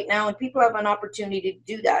are right now, and people have an opportunity to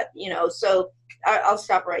do that, so I'll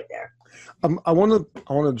stop right there. I want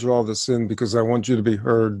to draw this in, because I want you to be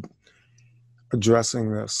heard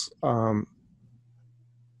addressing this. In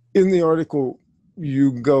the article,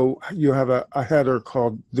 you have a header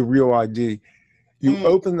called The Real ID. You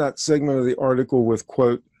open that segment of the article with,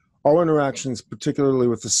 quote, all interactions, particularly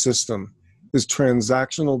with the system, is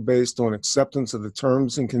transactional based on acceptance of the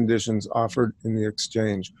terms and conditions offered in the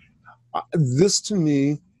exchange. This to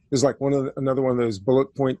me is like another one of those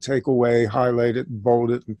bullet point takeaway, highlight it,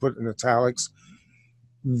 bold it, and put it in italics.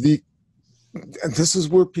 And this is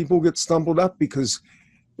where people get stumbled up, because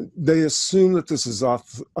they assume that this is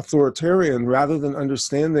authoritarian, rather than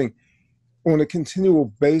understanding on a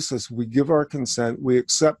continual basis, we give our consent, we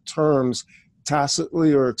accept terms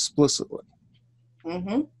tacitly or explicitly.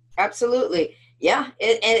 Mm-hmm. Absolutely. Yeah.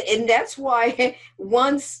 And that's why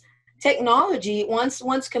once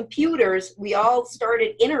computers, we all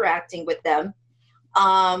started interacting with them,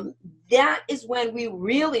 that is when we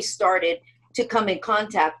really started to come in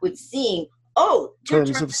contact with seeing,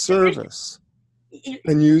 terms of service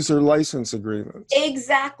and user license agreements.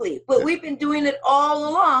 Exactly. But we've been doing it all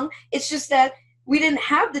along. It's just that we didn't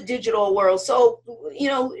have the digital world. So,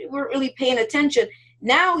 we're really paying attention.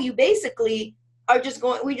 Now you basically are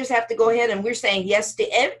we just have to go ahead, and we're saying yes to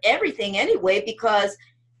everything anyway, because,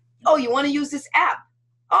 you want to use this app?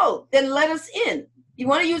 Then let us in. You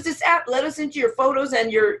want to use this app? Let us into your photos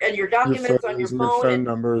and your documents on your phone. Your phone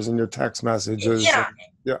numbers and your text messages.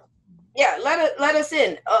 Yeah, let us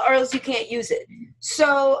in, or else you can't use it.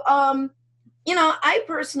 So, I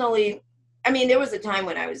personally, there was a time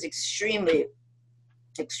when I was extremely,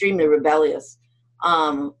 extremely rebellious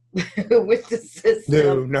with the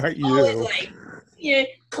system. No, not you. Always like,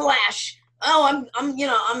 clash. I'm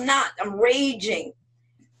raging.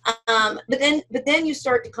 But then you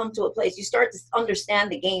start to come to a place, you start to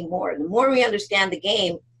understand the game more. The more we understand the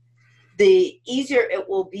game, the easier it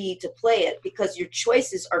will be to play it, because your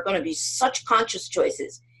choices are going to be such conscious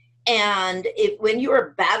choices. And when you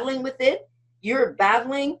are battling with it,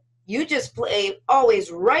 you just play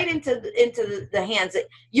always right into the hands.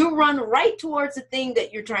 You run right towards the thing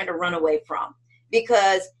that you're trying to run away from,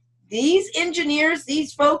 because these engineers,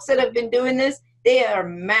 these folks that have been doing this, they are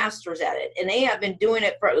masters at it, and they have been doing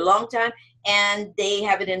it for a long time, and they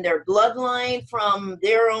have it in their bloodline from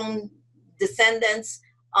their own descendants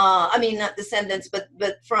I mean, not descendants, but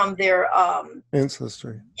from their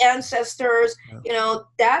ancestors. Yeah. You know,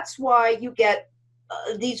 that's why you get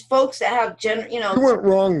these folks that have you weren't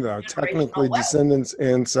wrong though. Technically, descendants,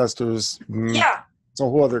 ancestors. Yeah, it's a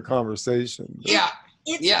whole other conversation.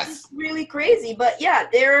 It's just really crazy. But yeah,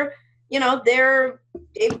 they've got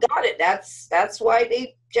it. That's why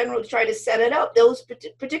they generally try to set it up. Those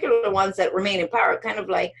particular ones that remain in power, kind of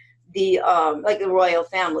like the royal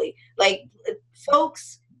family, like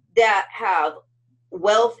folks that have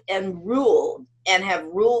wealth and rule and have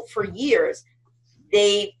ruled for years.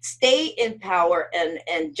 They stay in power,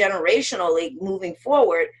 and generationally moving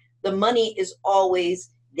forward, the money is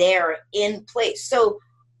always there in place. So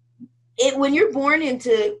when you're born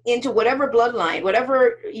into whatever bloodline,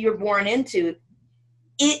 whatever you're born into,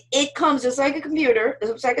 it comes just like a computer,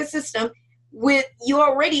 it's like a system. You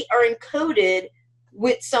already are encoded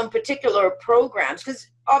with some particular programs, because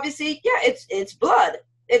obviously, it's blood.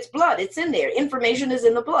 It's blood. It's in there. Information is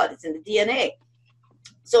in the blood. It's in the DNA.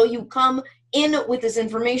 So you come in with this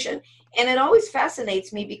information, and it always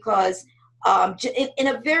fascinates me because in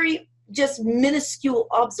a very just minuscule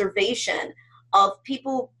observation of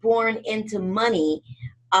people born into money,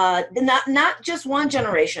 not just one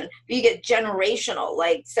generation, but you get generational,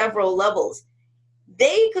 like several levels.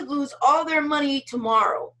 They could lose all their money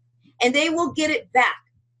tomorrow, and they will get it back.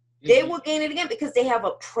 They will gain it again because they have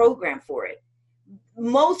a program for it.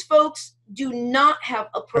 Most folks do not have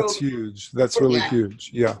a program. That's huge. That's really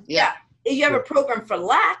huge. Yeah. You have a program for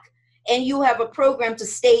lack, and you have a program to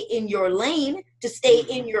stay in your lane, to stay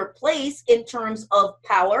in your place in terms of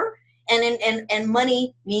power, and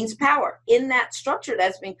money means power. In that structure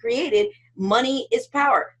that's been created, money is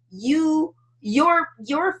power. Your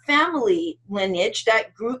family lineage,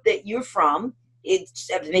 that group that you're from, it's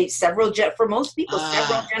several for most people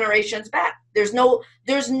several generations back. There's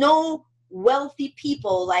no wealthy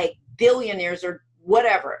people like billionaires or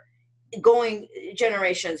whatever going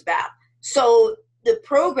generations back. So the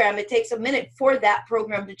program, it takes a minute for that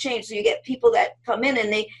program to change. So you get people that come in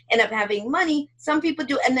and they end up having money. Some people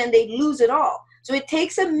do, and then they lose it all. So it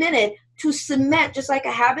takes a minute to cement, just like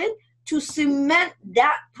a habit, to cement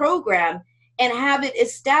that program and have it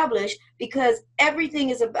established, because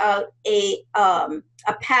everything is about a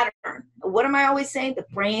pattern. What am I always saying? The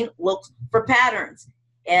brain looks for patterns.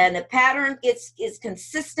 And a pattern is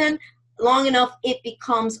consistent long enough, it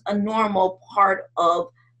becomes a normal part of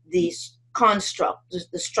the construct,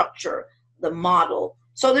 the structure, the model.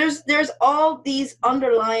 So there's all these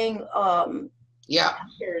underlying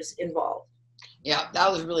factors involved. Yeah,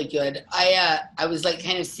 that was really good. I was like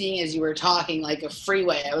kind of seeing, as you were talking, like a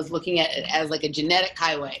freeway. I was looking at it as like a genetic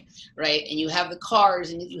highway, right? And you have the cars,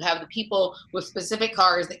 and you have the people with specific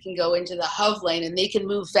cars that can go into the HOV lane, and they can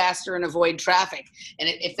move faster and avoid traffic. And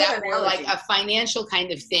if that were like a financial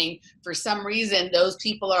kind of thing, for some reason, those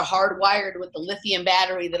people are hardwired with the lithium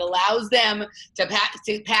battery that allows them to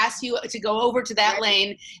pass you, to go over to that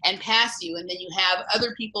lane and pass you. And then you have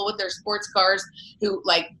other people with their sports cars who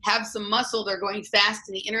like have some muscle. They're going fast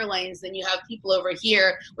in the inner lanes. Then you have people over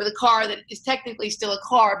here with a car that is technically still a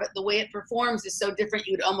car, but the way it performs is so different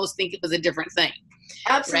you would almost think it was a different thing.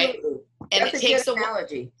 Absolutely. Right? And that's a good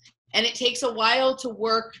analogy. And it takes a while to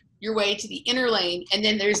work your way to the inner lane, and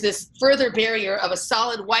then there's this further barrier of a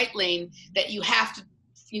solid white lane that you have to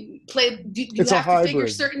play. You have to figure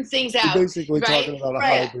certain things out. You're basically talking about a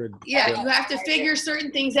hybrid. Yeah, you have to figure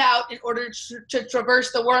certain things out in order to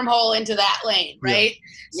traverse the wormhole into that lane, right?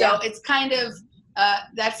 So it's kind of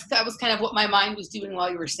that was kind of what my mind was doing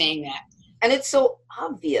while you were saying that. And it's so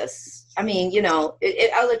obvious. I mean, I'll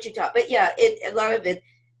let you talk, but yeah, a lot of it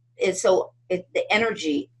is the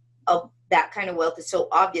energy of that kind of wealth is so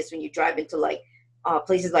obvious when you drive into like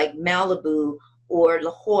places like Malibu or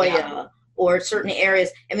La Jolla or certain areas.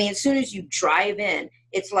 I mean, as soon as you drive in,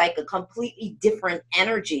 it's like a completely different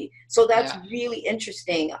energy. So that's really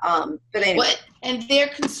interesting. But anyway. And their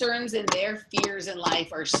concerns and their fears in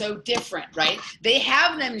life are so different, right? They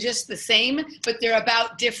have them just the same, but they're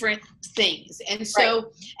about different things. And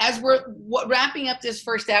so as we're wrapping up this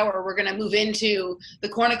first hour, we're going to move into the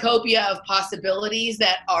cornucopia of possibilities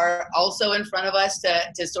that are also in front of us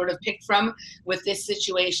to sort of pick from with this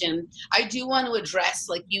situation. I do want to address,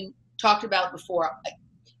 like you talked about before,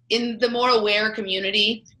 in the more aware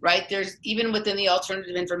community, right, there's, even within the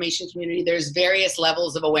alternative information community, there's various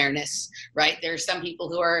levels of awareness, right? There's some people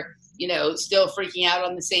who are, still freaking out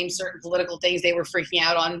on the same certain political things they were freaking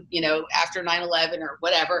out on, after 9/11 or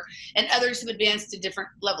whatever, and others have advanced to different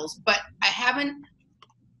levels. But I haven't,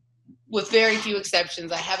 with very few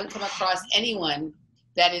exceptions, I haven't come across anyone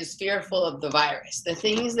that is fearful of the virus. The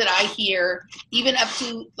things that I hear, even up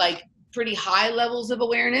to like pretty high levels of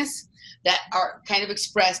awareness that are kind of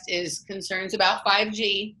expressed is concerns about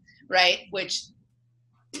 5G, right? Which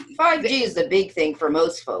 5G is the big thing for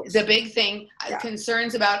most folks. The big thing, Yeah.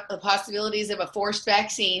 concerns about the possibilities of a forced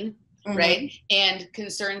vaccine, right? And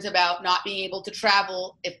concerns about not being able to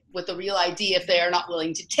travel with a real ID if they are not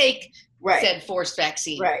willing to take said forced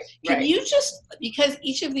vaccine. Right. Can you just, because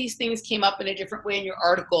each of these things came up in a different way in your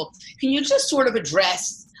article, can you just sort of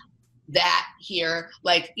address that here?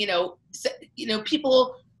 Like,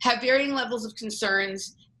 people have varying levels of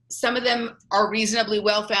concerns. Some of them are reasonably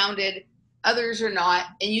well-founded, others are not.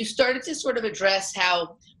 And you started to sort of address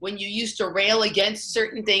how when you used to rail against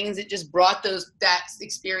certain things, it just brought that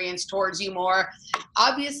experience towards you more.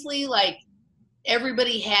 Obviously, like,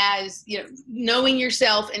 everybody has, knowing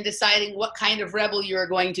yourself and deciding what kind of rebel you're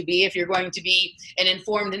going to be, if you're going to be an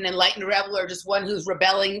informed and enlightened rebel or just one who's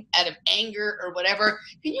rebelling out of anger or whatever.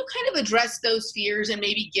 Can you kind of address those fears and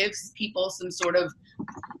maybe give people some sort of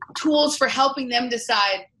tools for helping them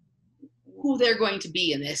decide who they're going to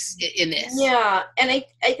be in this? Yeah, and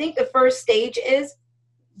I think the first stage is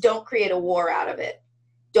don't create a war out of it.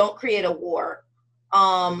 Don't create a war.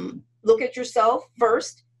 Look at yourself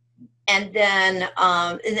first. And then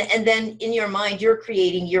in your mind, you're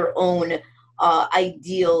creating your own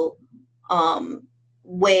ideal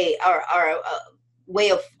way or way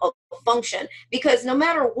of function. Because no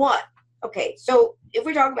matter what, okay, so if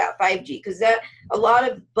we're talking about 5G, because that a lot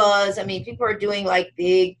of buzz, I mean, people are doing like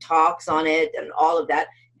big talks on it and all of that.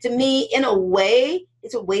 To me, in a way,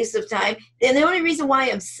 it's a waste of time. And the only reason why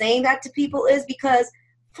I'm saying that to people is because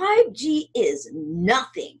 5G is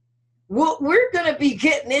nothing. What we're going to be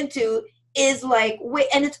getting into is like, wait,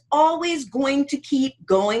 and it's always going to keep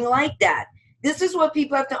going like that. This is what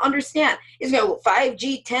people have to understand. It's going to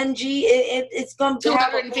 5G, 10G, it's going to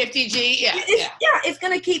 250G, it's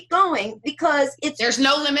going to keep going because there's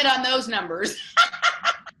no limit on those numbers.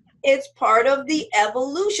 It's part of the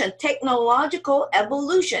evolution, technological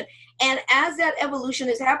evolution. And as that evolution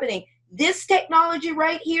is happening, this technology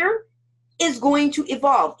right here is going to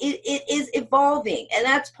evolve. It is evolving, and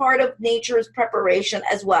that's part of nature's preparation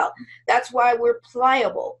as well. That's why we're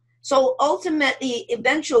pliable. So ultimately,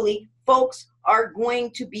 eventually, folks are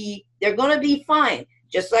going to be, they're going to be fine.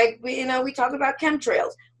 Just like we talk about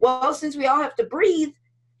chemtrails. Well, since we all have to breathe,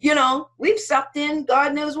 we've sucked in,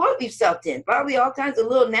 God knows what we've sucked in, probably all kinds of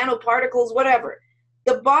little nanoparticles, whatever.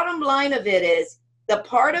 The bottom line of it is the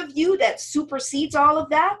part of you that supersedes all of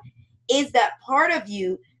that is that part of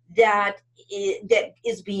you that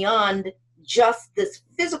is beyond just this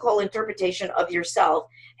physical interpretation of yourself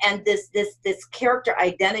and this character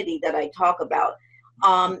identity that I talk about.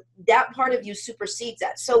 That part of you supersedes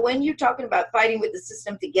that. So when you're talking about fighting with the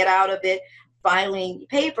system to get out of it, filing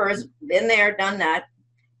papers, been there, done that,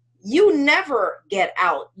 you never get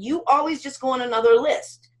out. You always just go on another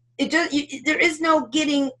list. There is no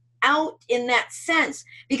getting out in that sense,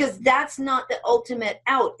 because that's not the ultimate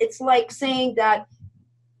out. It's like saying that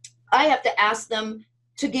I have to ask them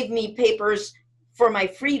to give me papers for my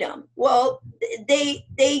freedom. Well, they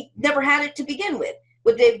never had it to begin with.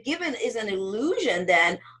 What they've given is an illusion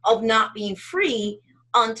then of not being free,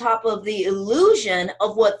 on top of the illusion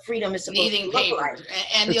of what freedom is supposed to look like.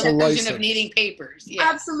 And the illusion of needing papers. Yeah.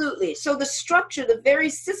 Absolutely. So the structure, the very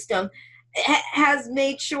system has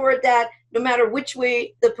made sure that no matter which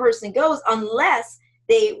way the person goes, unless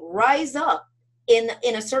they rise up in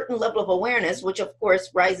a certain level of awareness, which of course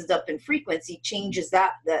rises up in frequency, changes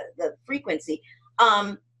that the frequency,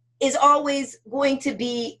 is always going to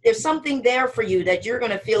be, there's something there for you that you're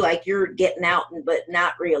going to feel like you're getting out, but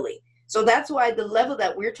not really. So that's why the level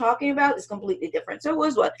that we're talking about is completely different. So it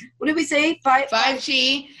was what did we say?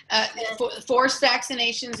 5G, forced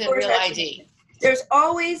vaccinations, and real ID. There's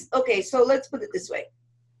always, okay, so let's put it this way.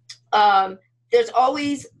 There's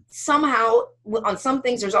always somehow, on some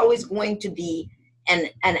things, there's always going to be an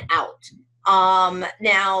out.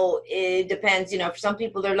 Now it depends, for some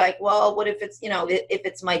people they're like, well, what if it's, if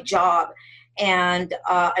it's my job and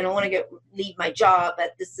I don't want to leave my job,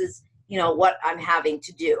 but this is, what I'm having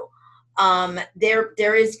to do.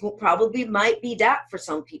 There is probably might be that for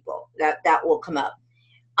some people that will come up.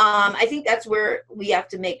 I think that's where we have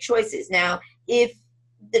to make choices. Now, if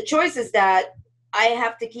the choice is that I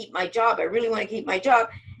have to keep my job, I really want to keep my job,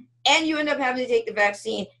 and you end up having to take the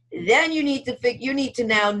vaccine, then you need to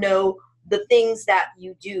now know the things that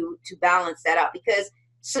you do to balance that out. Because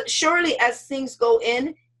surely as things go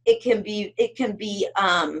in, it can be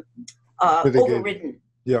overridden.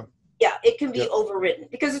 Yeah. Yeah, it can be overridden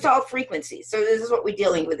because it's all frequencies. So this is what we're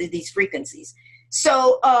dealing with, these frequencies.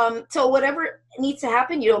 So so whatever needs to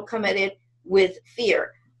happen, you don't come at it with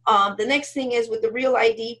fear. The next thing is with the real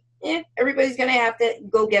ID, everybody's going to have to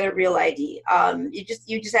go get a real ID.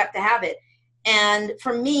 You just have to have it. And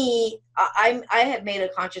for me, I had made a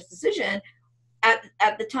conscious decision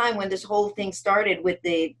at the time when this whole thing started with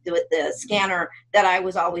the scanner, that I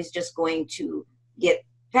was always just going to get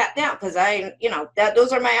pat down, because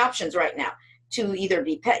those are my options right now, to either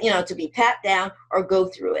be pat down or go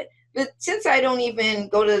through it. But since I don't even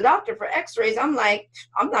go to the doctor for x-rays, I'm like,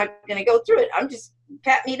 I'm not going to go through it. I'm just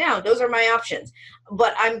pat me down. Those are my options.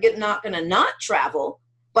 But I'm not going to not travel,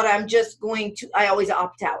 but I'm just going to, I always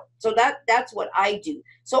opt out. So that's what I do.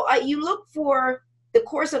 So you look for the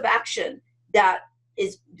course of action that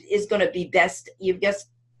is going to be best. You're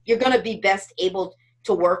going to be best able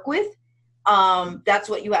to work with. That's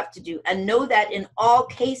what you have to do. And know that in all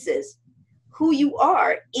cases, who you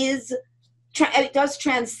are it does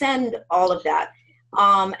transcend all of that.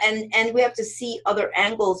 And we have to see other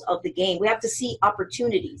angles of the game. We have to see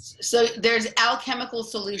opportunities. So there's alchemical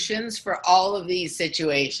solutions for all of these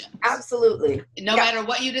situations. Absolutely. No matter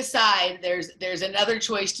what you decide, there's another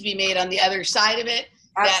choice to be made on the other side of it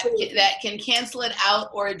that can cancel it out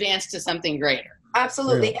or advance to something greater.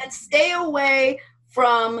 Absolutely. And stay away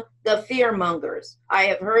from the fear mongers. I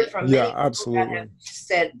have heard from many people that have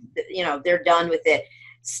said, they're done with it.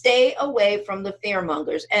 Stay away from the fear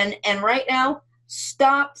mongers. And right now,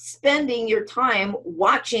 stop spending your time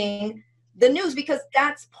watching the news, because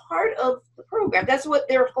that's part of the program. That's what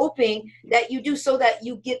they're hoping that you do, so that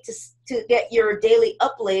you get to get your daily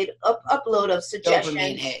upload of suggestions.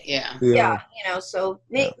 Dopamine hit, so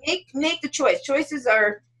make the choice. Choices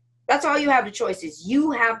are, that's all you have. The choices.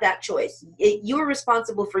 You have that choice. You're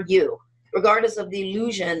responsible for you, regardless of the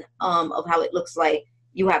illusion of how it looks like.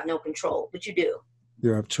 You have no control, but you do.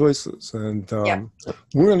 You have choices. And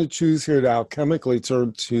we're going to choose here to alchemically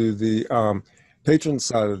turn to the patron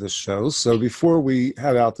side of the show. So before we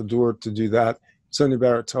head out the door to do that, Sonia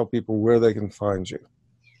Barrett, tell people where they can find you.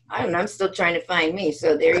 I don't know. I'm still trying to find me.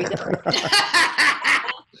 So there you go.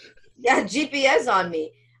 Yeah, GPS on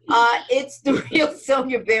me. It's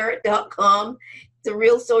therealsoniabarrett.com.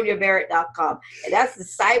 Therealsoniabarrett.com. And that's the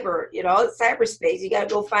cyberspace. You got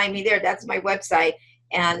to go find me there. That's my website.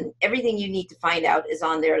 And everything you need to find out is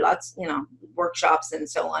on there. Lots, workshops and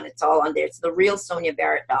so on. It's all on there. It's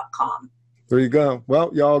therealsoniabarrett.com. There you go.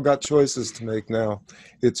 Well, y'all got choices to make now.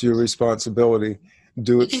 It's your responsibility.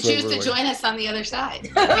 Do it. You can choose to join us on the other side.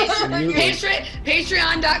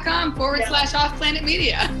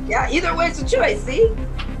 Patreon.com/offplanetmedia. Yeah, either way, it's a choice. See?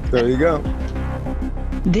 There you go.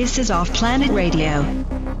 This is Off Planet Radio.